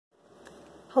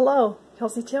Hello,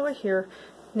 Kelsey Taylor here.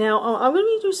 Now, I'm going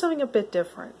to be doing something a bit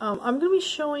different. I'm going to be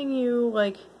showing you,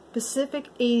 like, specific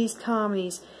 80s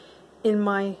comedies in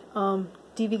my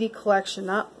DVD collection.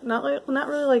 Not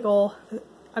really like all.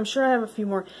 I'm sure I have a few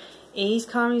more 80s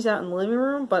comedies out in the living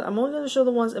room, but I'm only going to show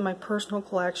the ones in my personal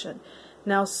collection.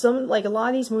 Now, a lot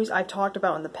of these movies I've talked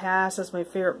about in the past as my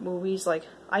favorite movies. Like,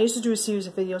 I used to do a series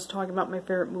of videos talking about my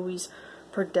favorite movies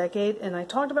per decade, and I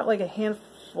talked about, like, a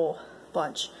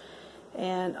bunch.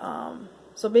 And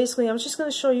so basically I'm just going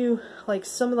to show you like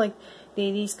some of like the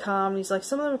 80s comedies. Like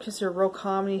some of them are considered real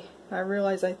comedy. I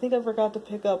realized I think I forgot to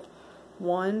pick up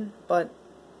one, but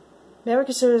never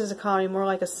consider it as a comedy, more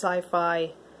like a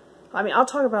sci-fi. I mean, I'll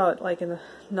talk about it like in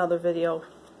another video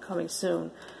coming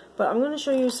soon. But I'm going to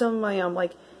show you some of my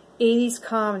like 80s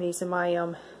comedies in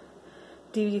my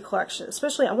DVD collection.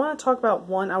 Especially I want to talk about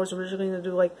one I was originally going to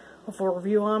do like a full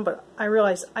review on, but I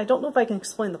realized I don't know if I can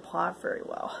explain the plot very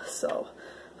well, so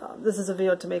this is a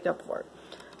video to make up for it.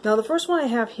 Now the first one I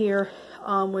have here,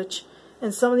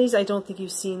 and some of these I don't think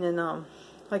you've seen in,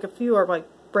 like a few are like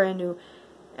brand new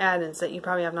add-ins that you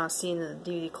probably have not seen in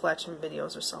the DVD collection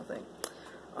videos or something.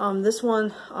 This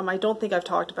one I don't think I've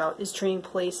talked about is Trading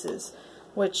Places,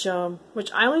 which I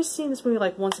only seen this movie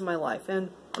like once in my life, and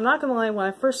I'm not gonna lie, when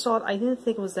I first saw it I didn't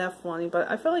think it was that funny,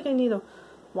 but I felt like I need to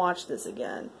watch this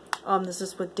again. This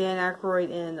is with Dan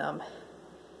Aykroyd and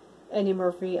Eddie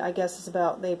Murphy. I guess it's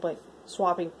about they like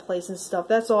swapping places and stuff.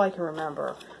 That's all I can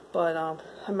remember. But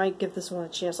I might give this one a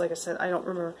chance. Like I said, I don't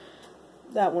remember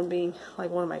that one being like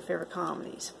one of my favorite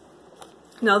comedies.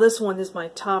 Now this one is my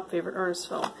top favorite Ernest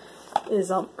film.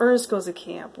 Is Ernest Goes to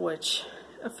Camp, which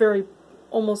a very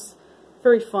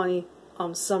funny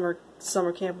summer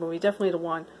camp movie. Definitely the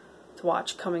one to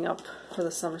watch coming up for the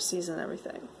summer season and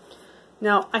everything.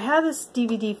 Now, I had this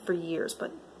DVD for years,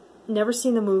 but never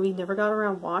seen the movie, never got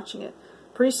around watching it.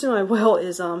 Pretty soon I will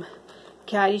is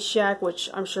Caddyshack, which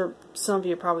I'm sure some of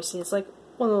you have probably seen. It's like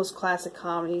one of those classic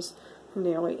comedies from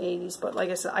the early 80s, but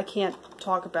like I said, I can't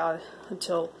talk about it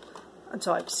until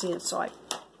I've seen it, so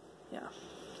yeah.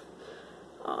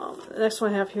 The next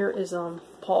one I have here is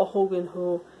Paul Hogan,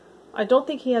 who I don't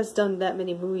think he has done that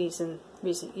many movies in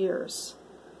recent years.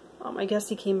 I guess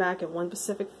he came back in one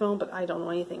Pacific film, but I don't know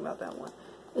anything about that one.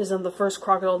 Is the first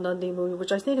Crocodile Dundee movie,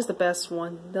 which I think is the best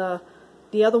one.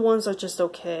 The other ones are just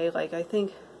okay. Like I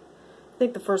think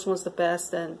the first one's the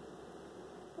best, and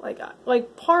like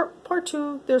part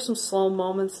two, there's some slow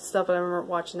moments and stuff. But I remember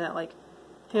watching that like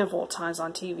a handful of times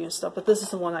on TV and stuff. But this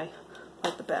is the one I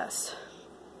like the best.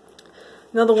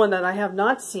 Another one that I have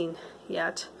not seen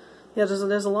yet. Yeah,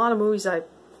 there's a lot of movies I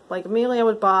like. Mainly I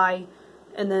would buy.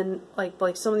 And then,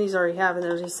 like some of these I already have, and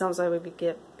there's these films I would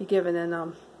be given,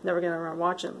 and never get around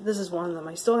watching them. This is one of them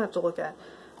I still have to look at.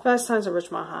 Fast Times at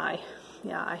Ridgemont High.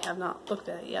 Yeah, I have not looked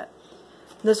at it yet.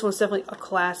 This one's definitely a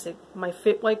classic. One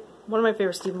of my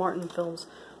favorite Steve Martin films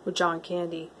with John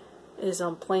Candy is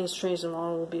Planes, Trains, and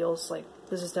Automobiles. Like,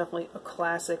 this is definitely a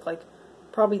classic. Like,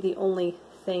 probably the only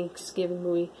Thanksgiving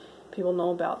movie people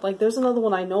know about. Like, there's another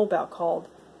one I know about called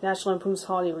National Lampoon's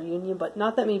Holiday Reunion, but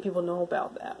not that many people know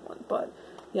about that one. But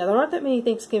yeah, there aren't that many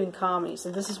Thanksgiving comedies,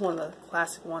 and this is one of the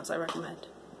classic ones I recommend.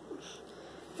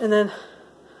 And then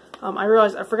I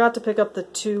realized I forgot to pick up the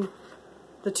two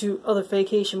other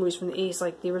vacation movies from the 80s,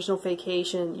 like the original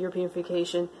Vacation, European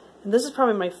Vacation, and this is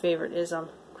probably my favorite. Is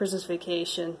Christmas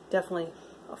Vacation. Definitely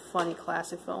a funny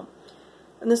classic film.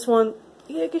 And this one,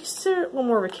 yeah, I consider it one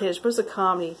more of a kiddish, but it's a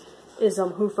comedy. Is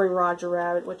Who Framed Roger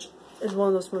Rabbit, which is one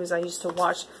of those movies I used to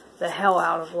watch the hell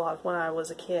out of a lot when I was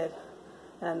a kid.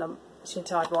 And as you can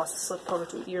tell, I lost the slipcover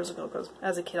 2 years ago because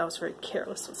as a kid I was very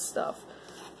careless with stuff.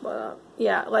 But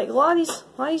yeah, like a lot of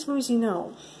these movies, you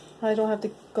know, I don't have to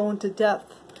go into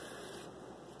depth.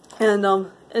 And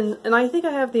I think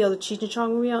I have the other Cheech and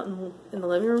Chong movie out in the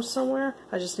living room somewhere.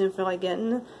 I just didn't feel like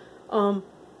getting it.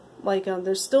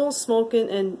 There's Still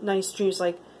Smoking and Nice Dreams.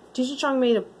 Like Cheech and Chong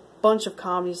made a bunch of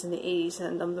comedies in the 80s,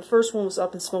 and the first one was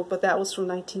Up in Smoke, but that was from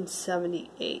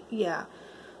 1978. Yeah,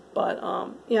 but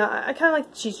yeah, I kind of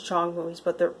like the Cheech and Chong movies,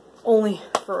 but they're only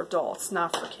for adults,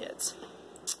 not for kids.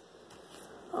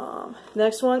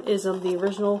 Next one is the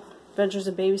original Adventures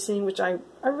in Babysitting, which I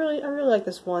really like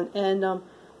this one. And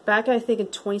back I think in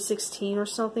 2016 or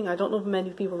something, I don't know if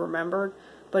many people remembered,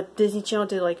 but Disney Channel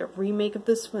did like a remake of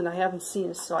this one. I haven't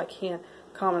seen it, so I can't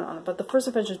comment on it. But the first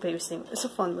Adventures in Babysitting is a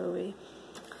fun movie.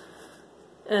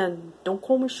 And Don't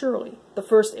Call Me Shirley, the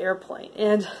first Airplane.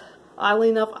 And oddly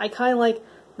enough, I kind of like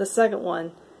the second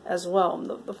one as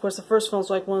well. Of course, the first film was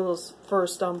like one of those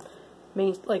first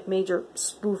major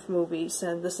spoof movies,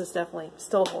 and this is definitely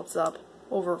still holds up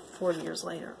over 40 years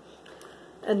later.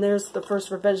 And there's the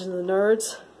first Revenge of the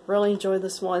Nerds, really enjoyed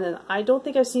this one, and I don't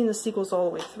think I've seen the sequels all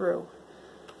the way through.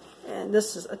 And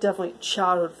this is a definitely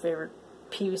childhood favorite,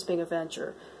 Pee-wee's Big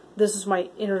Adventure. This is my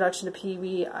introduction to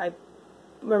Pee-wee. I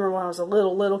remember when I was a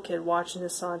little kid watching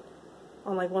this on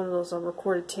like one of those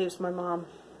recorded tapes. My mom,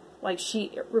 like,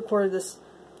 she recorded this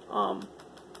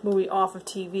movie off of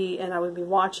TV, and I would be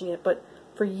watching it. But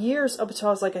for years, up until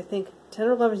I was like, I think 10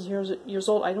 or 11 years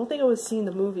old, I don't think I was seeing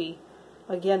the movie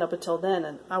again up until then,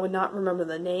 and I would not remember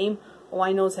the name. All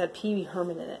I know is it had Pee-wee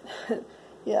Herman in it.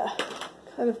 Yeah,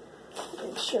 kind of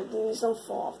make sure these don't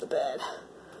fall off the bed.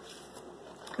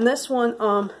 And this one,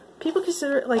 people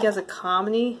consider it like as a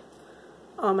comedy.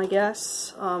 I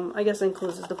guess it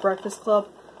includes The Breakfast Club.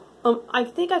 I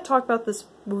think I talked about this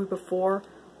movie before.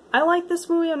 I like this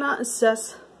movie. I'm not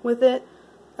obsessed with it,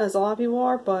 as a lot of people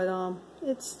are, but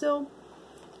it's still,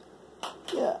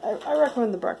 yeah, I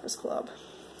recommend The Breakfast Club.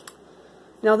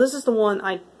 Now, this is the one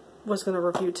I was going to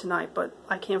review tonight, but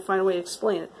I can't find a way to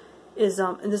explain it.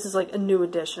 And this is like a new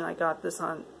edition. I got this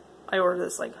I ordered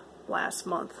this like last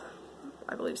month,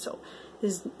 I believe so.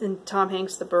 Is in Tom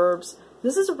Hanks' The Burbs.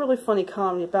 This is a really funny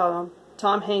comedy about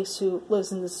Tom Hanks, who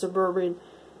lives in the suburban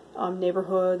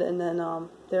neighborhood, and then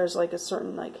there's like a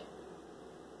certain, like,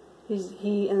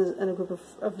 he and a group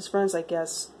of his friends, I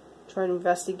guess, try to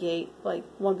investigate like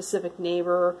one specific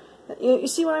neighbor. You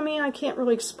see what I mean? I can't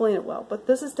really explain it well, but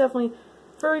this is definitely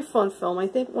a very fun film. I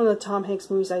think one of the Tom Hanks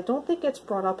movies I don't think gets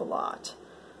brought up a lot.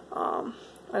 I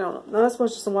don't know, not as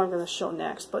much as the one I'm going to show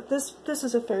next, but this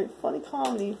is a very funny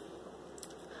comedy.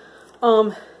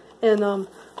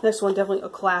 Next one, definitely a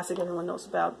classic everyone knows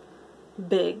about,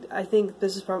 Big. I think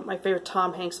this is probably my favorite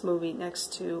Tom Hanks movie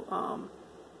next to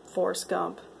Forrest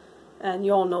Gump. And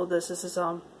you all know this. This is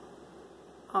Tom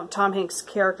Hanks'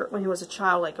 character when he was a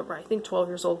child, like I think 12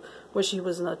 years old, wish he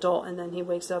was an adult, and then he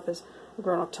wakes up as a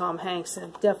grown-up Tom Hanks.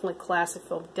 And definitely classic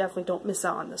film. Definitely don't miss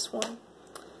out on this one.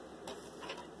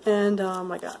 And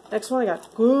next one I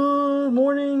got Good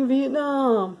Morning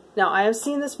Vietnam. Now, I have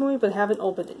seen this movie, but haven't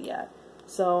opened it yet.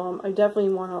 So I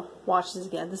definitely want to watch this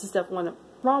again. This is definitely one of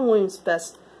Ron Williams'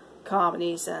 best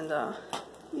comedies, and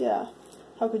yeah,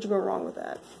 how could you go wrong with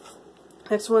that?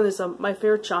 Next one is my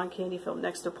favorite John Candy film,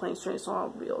 next to Planes, Trains, and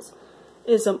Automobiles,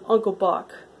 is Uncle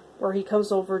Buck, where he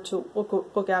comes over to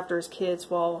look after his kids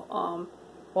while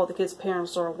the kids'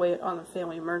 parents are away on a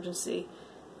family emergency.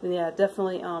 And yeah,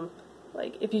 definitely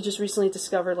like if you just recently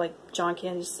discovered like John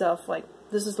Candy stuff, like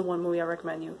this is the one movie I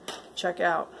recommend you check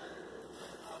out.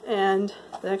 And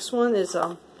the next one is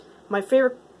my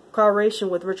favorite collaboration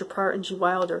with Richard Pryor and Gene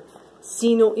Wilder,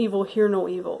 See No Evil, Hear No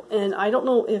Evil. And I don't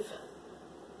know if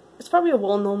it's probably a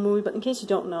well-known movie, but in case you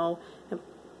don't know, and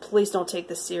please don't take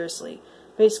this seriously.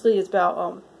 Basically, it's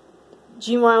about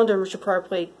Gene Wilder and Richard Pryor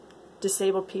play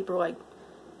disabled people. Like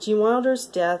Gene Wilder's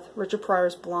deaf, Richard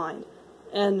Pryor's blind,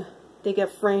 and they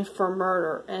get framed for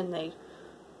murder, and they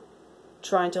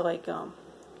trying to like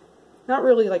not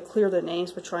really like clear their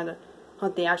names, but trying to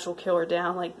hunt the actual killer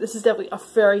down. Like, this is definitely a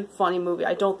very funny movie.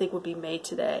 I don't think would be made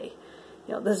today.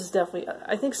 You know, this is definitely,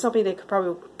 I think something they could probably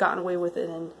have gotten away with it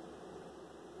in,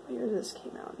 what year this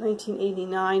came out?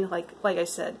 1989. Like I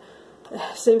said,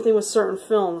 same thing with certain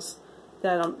films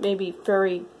that maybe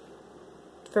very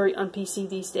un-PC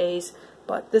these days,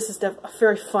 but this is definitely a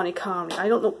very funny comedy. I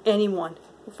don't know anyone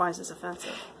who finds this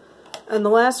offensive. And the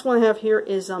last one I have here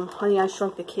is Honey, I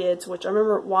Shrunk the Kids, which I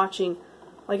remember watching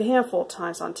like a handful of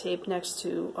times on tape next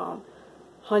to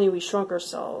Honey, We Shrunk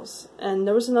Ourselves. And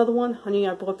there was another one, Honey,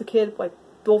 I Blew Up the Kid. Like,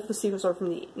 both the sequels are from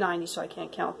the 90s, so I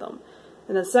can't count them.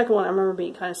 And the second one, I remember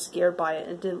being kind of scared by it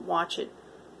and didn't watch it.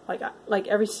 Like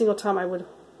every single time I would,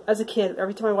 as a kid,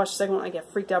 every time I watched the second one, I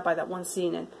get freaked out by that one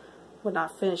scene and would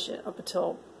not finish it up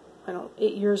until, I don't know,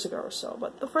 8 years ago or so.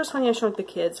 But the first Honey, I Shrunk the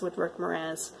Kids with Rick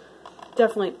Moranis,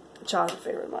 definitely a childhood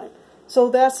favorite of mine. So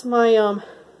that's my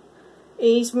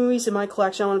 80s movies in my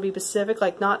collection. I want to be specific.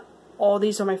 Like, not all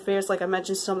these are my favorites. Like, I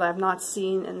mentioned some that I've not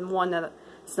seen, and one that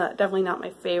it's definitely not my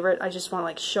favorite. I just want to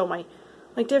like show my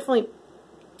definitely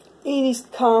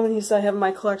 80s comedies I have in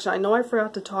my collection. I know I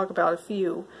forgot to talk about a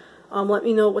few. Let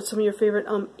me know what some of your favorite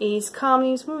 80s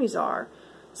comedies movies are.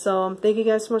 So thank you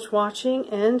guys so much for watching,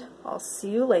 and I'll see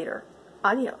you later.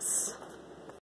 Adios.